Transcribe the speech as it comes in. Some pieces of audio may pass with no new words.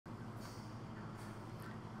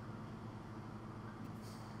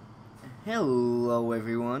Hello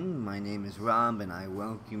everyone, my name is Rob and I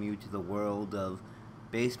welcome you to the world of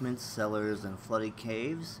basements, cellars, and flooded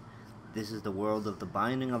caves. This is the world of the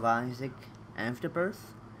Binding of Isaac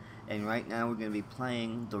Afterbirth, and right now we're going to be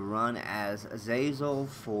playing the run as Azazel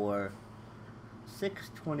for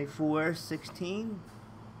 6/24/16.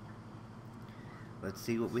 Let's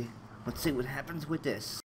see what happens with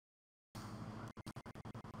this.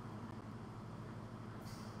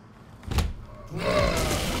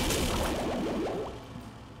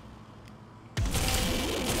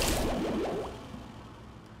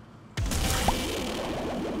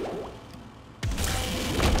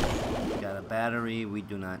 Got a battery we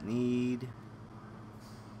do not need.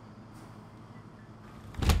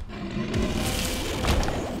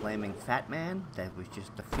 Flaming Fat Man that was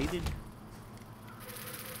just defeated.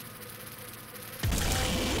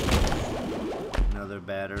 Another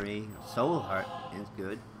battery. Soul Heart is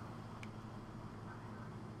good.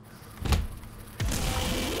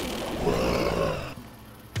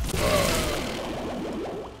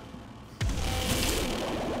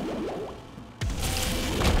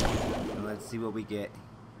 Let's see what we get.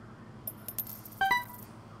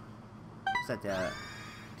 What's that?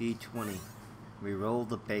 D20. We roll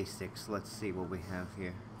the basics. Let's see what we have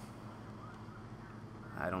here.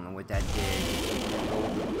 I don't know what that did. We roll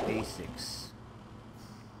the basics.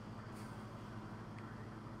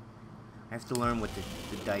 I have to learn what the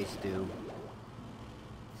dice do.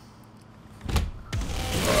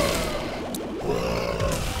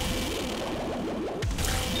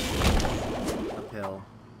 Uphill.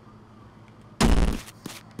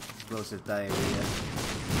 Explosive diarrhea.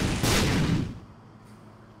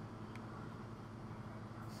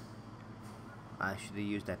 I should have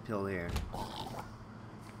used that pill here.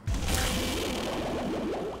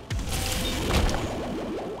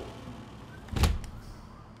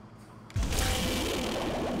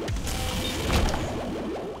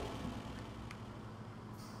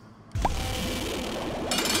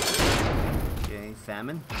 Okay,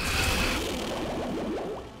 famine.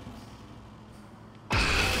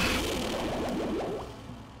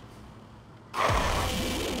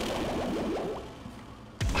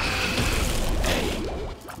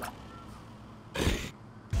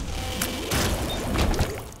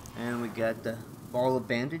 Got the ball of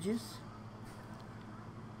bandages,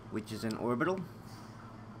 which is an orbital.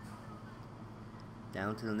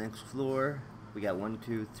 Down to the next floor. We got 1,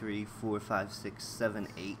 2, 3, 4, 5, 6, 7,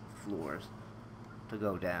 8 floors to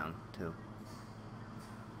go down to.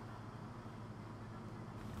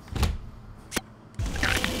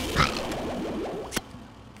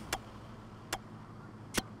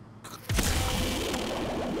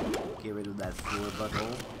 Get rid of that floor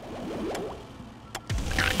butthole.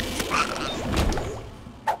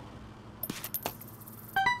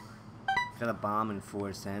 Got a bomb and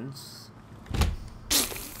 4 cents.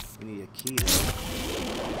 We need a key though.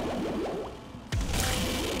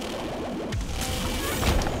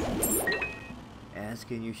 Ask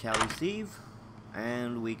and you shall receive.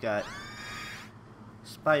 And we got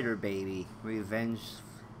Spider Baby. Revenge.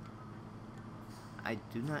 I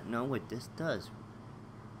do not know what this does.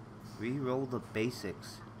 Reroll the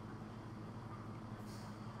basics.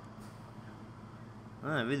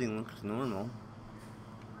 Everything looks normal.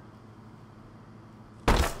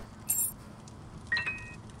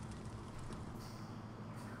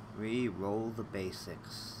 Re-roll the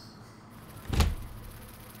basics.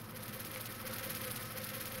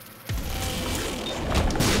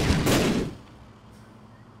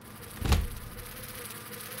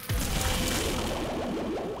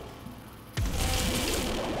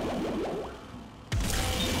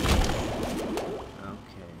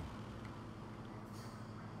 Okay.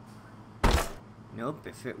 Nope,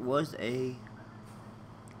 if it was an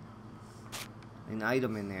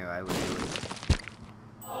item in there, I would do it.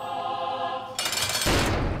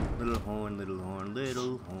 Little horn, little horn,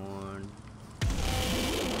 little horn.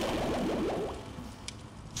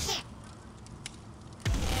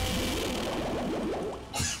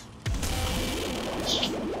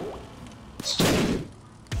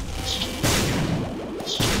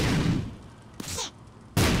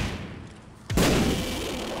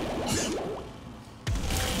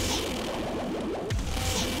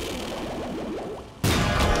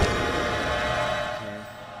 Okay,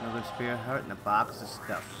 another spear heart and a box of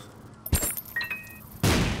stuff.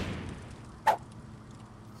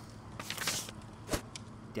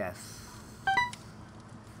 Death.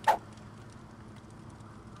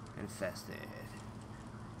 Infested.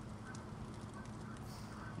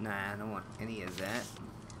 Nah, I don't want any of that.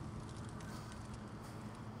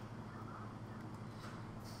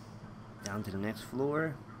 Down to the next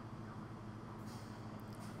floor.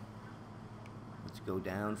 go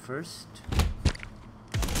down first.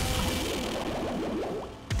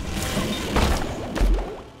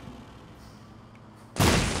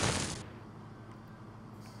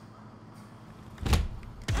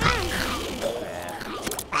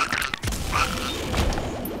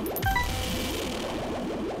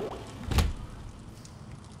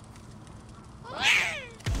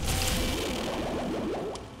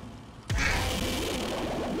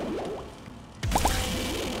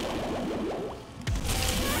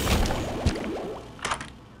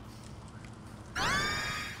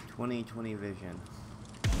 Twenty vision.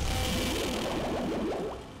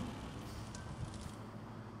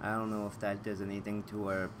 I don't know if that does anything to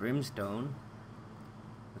our brimstone.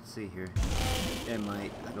 Let's see here. It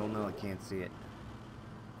might. I don't know. I can't see it.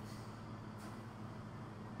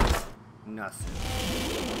 Nothing.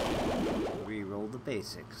 Re-roll the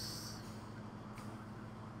basics.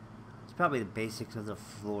 It's probably the basics of the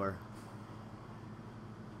floor.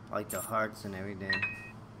 Like the hearts and everything.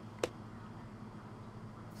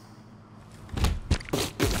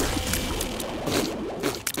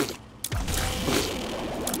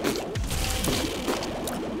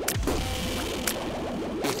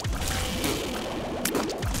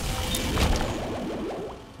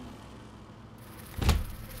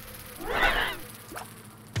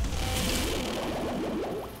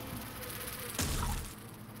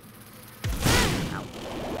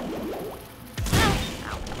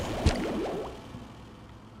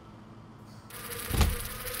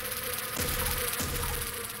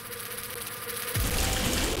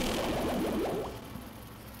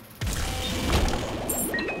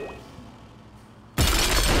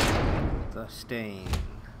 Stain.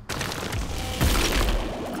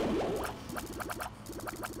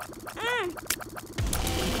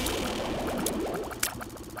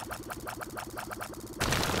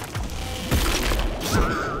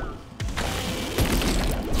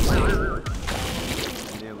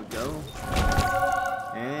 There we go.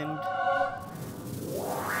 And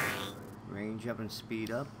range up and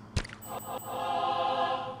speed up.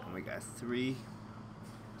 And we got 3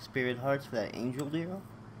 spirit hearts for that angel deal.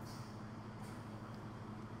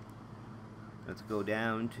 Let's go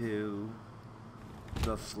down to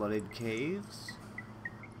the flooded caves.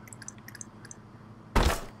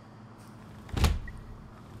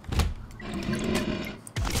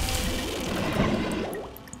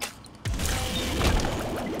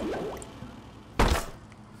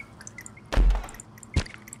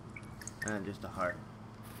 And just a heart.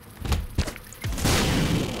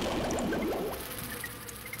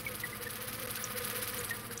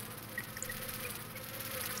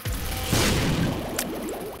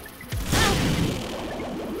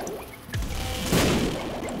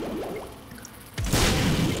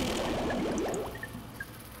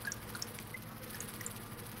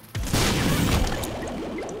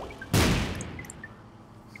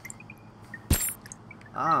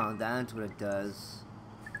 Ah, that's what it does.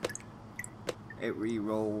 It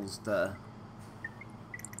re-rolls the...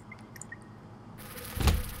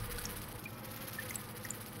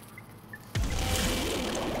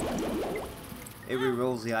 It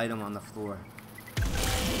re-rolls the item on the floor.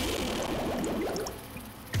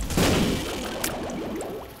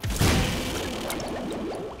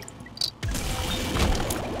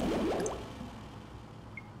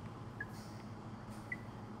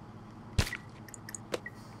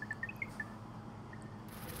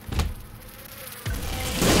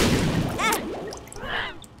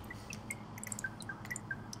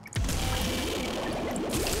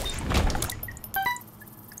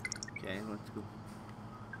 Let's go.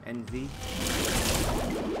 NV.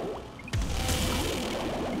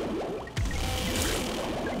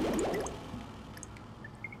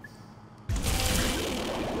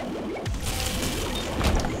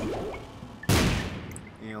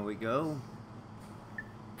 Here we go.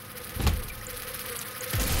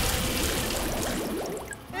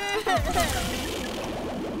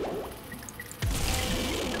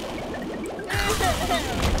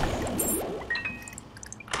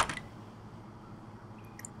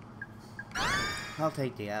 I'll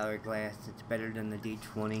take the hourglass. It's better than the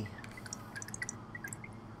D20.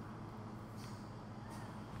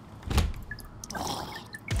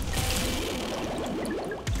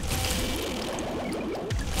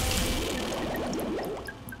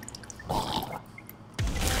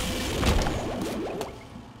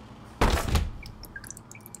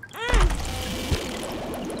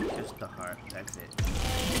 Just the heart. That's it.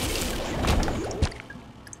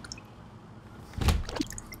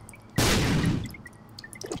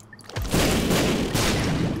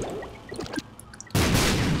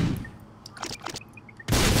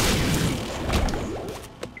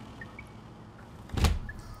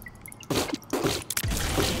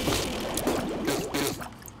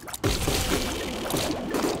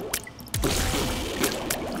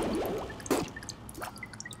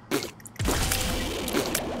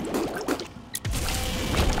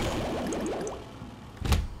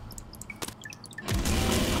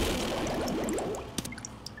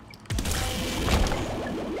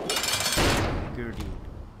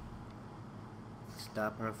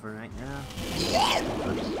 stop her for right now.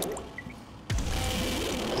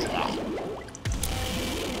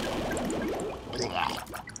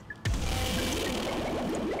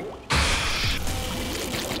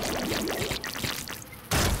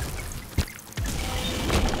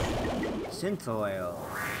 Synth oil.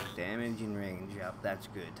 Damage and range up. That's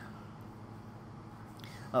good.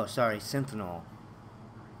 Oh, sorry. Synthanol.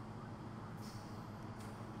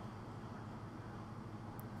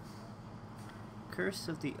 Curse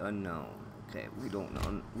of the Unknown. Okay, we don't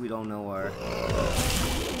know our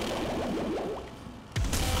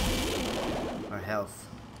health.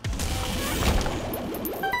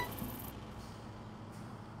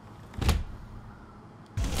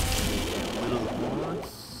 Little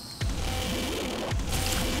horse.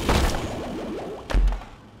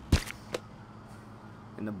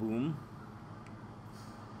 And the boom.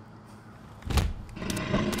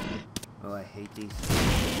 Oh, I hate these.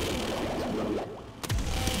 Explode.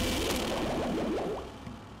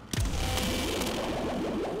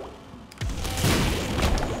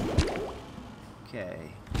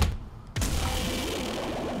 Okay.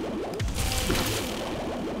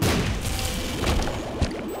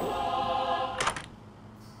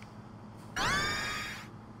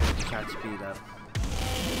 Got speed up.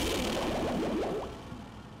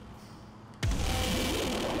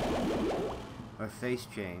 Our face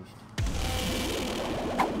changed.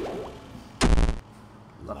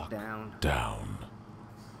 Lock down. Down.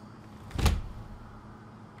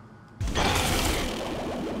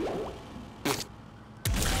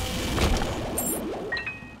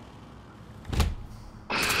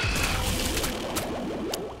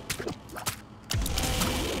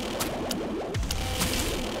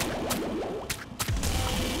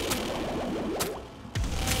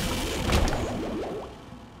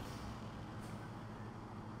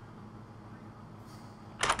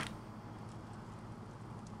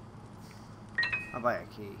 I'll buy a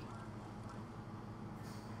key.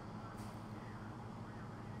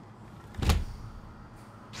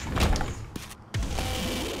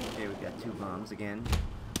 Okay, we got 2 bombs again.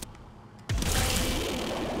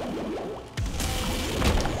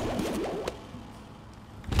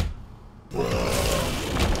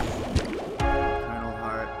 Eternal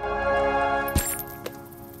Heart.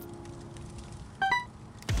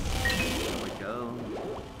 There we go.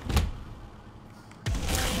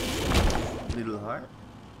 Little heart?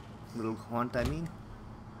 Little haunt, I mean?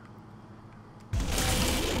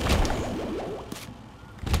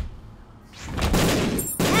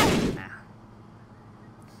 Nah.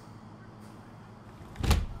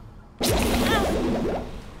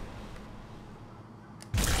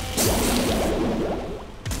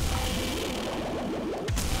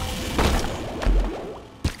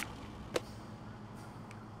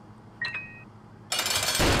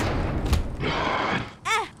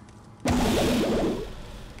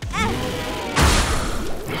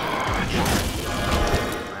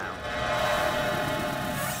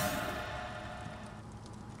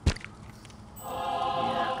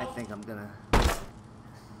 I'm gonna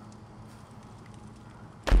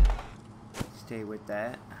stay with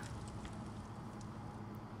that.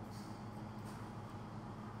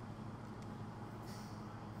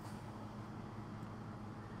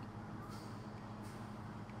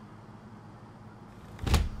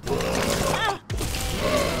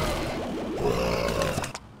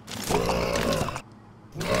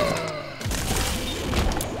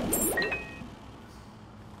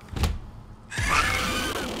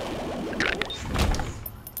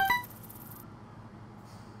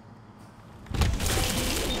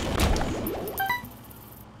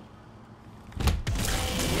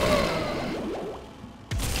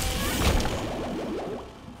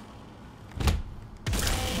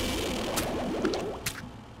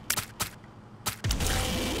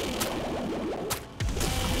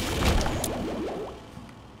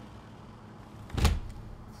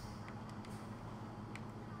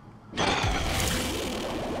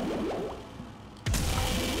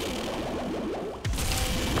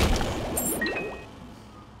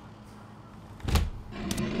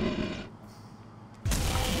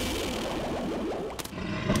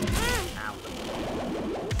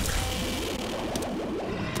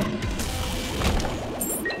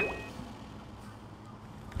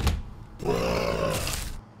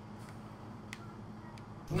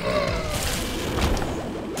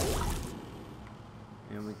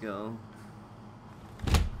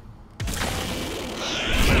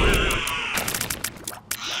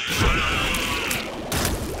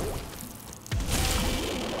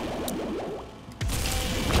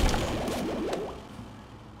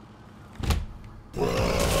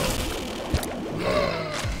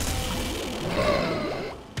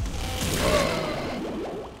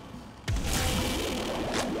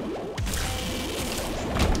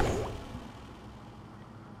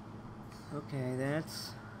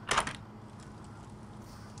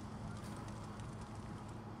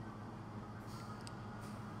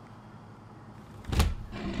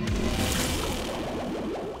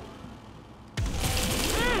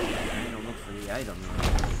 item.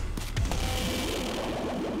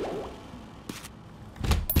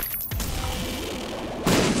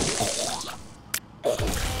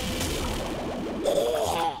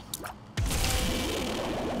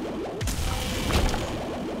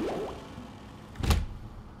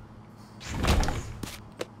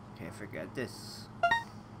 Okay, forget this.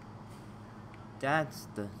 That's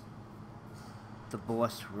the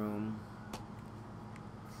boss room.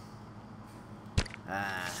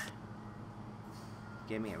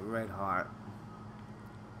 Gave me a red heart.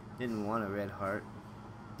 Didn't want a red heart.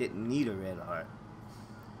 Didn't need a red heart.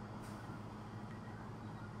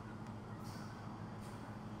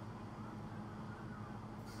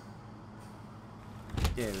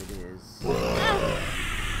 There it is.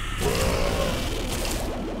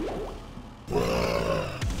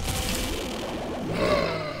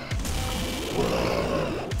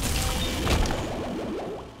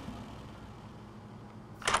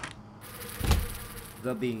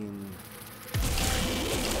 The bean.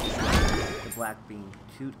 The black bean.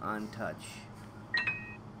 Toot on touch.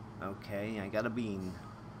 Okay, I got a bean.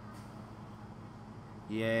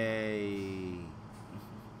 Yay.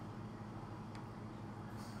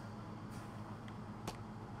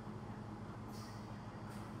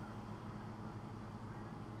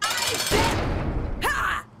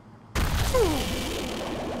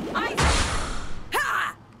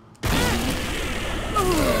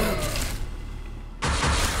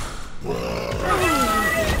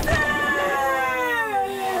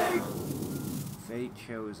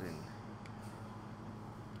 Chosen.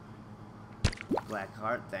 Black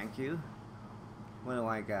heart, thank you. What do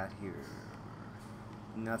I got here?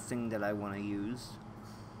 Nothing that I want to use.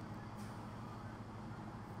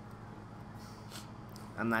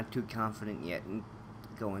 I'm not too confident yet in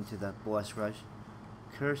going to the boss rush.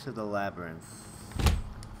 Curse of the Labyrinth.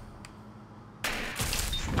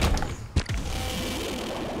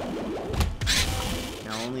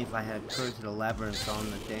 Now only if I had Curse of the Labyrinth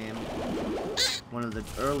on the damn one of the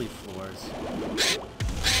early floors,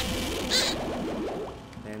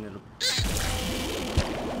 then it'll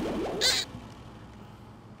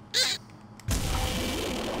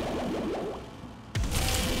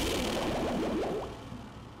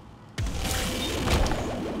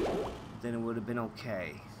then it would have been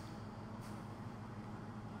okay.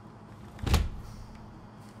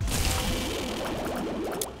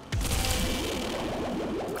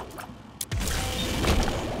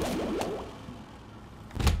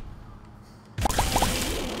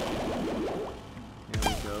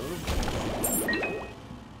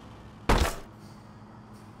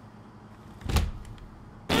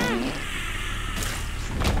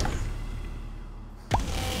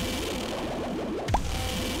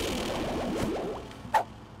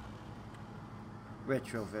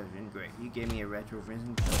 Retrovision, great. You gave me a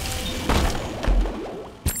retrovision.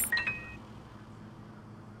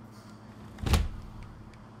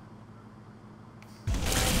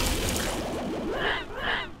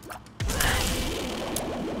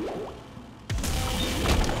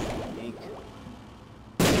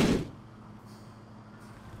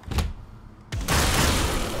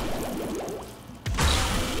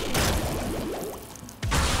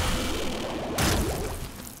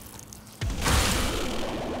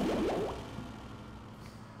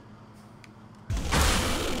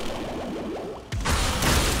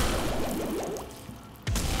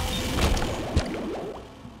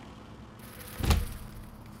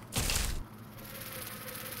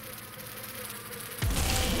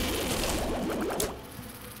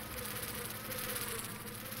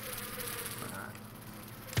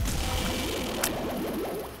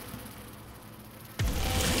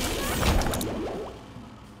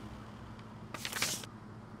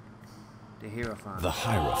 The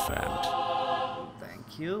Hierophant.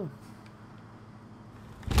 Thank you.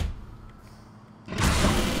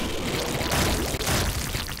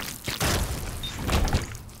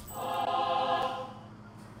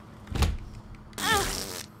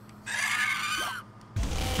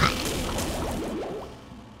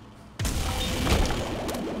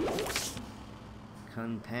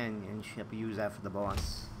 Companionship used after the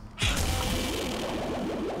boss.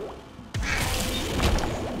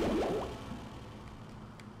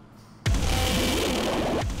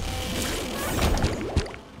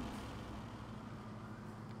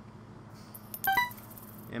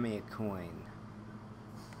 Give me a coin.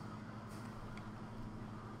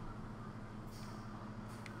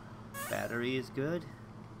 Battery is good.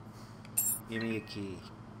 Give me a key.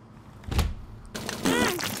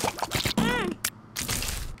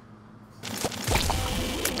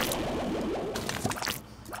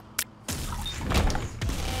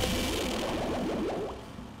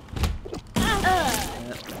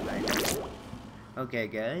 Okay,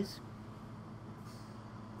 guys.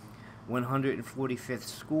 145th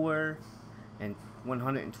score and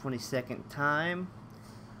 122nd time.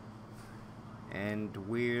 And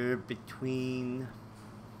we're between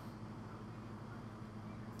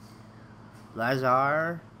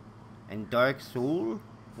Lazar and Dark Soul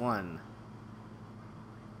 1.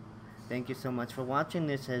 Thank you so much for watching.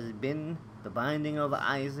 This has been The Binding of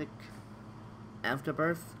Isaac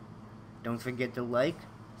Afterbirth. Don't forget to like,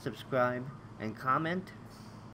 subscribe, and comment.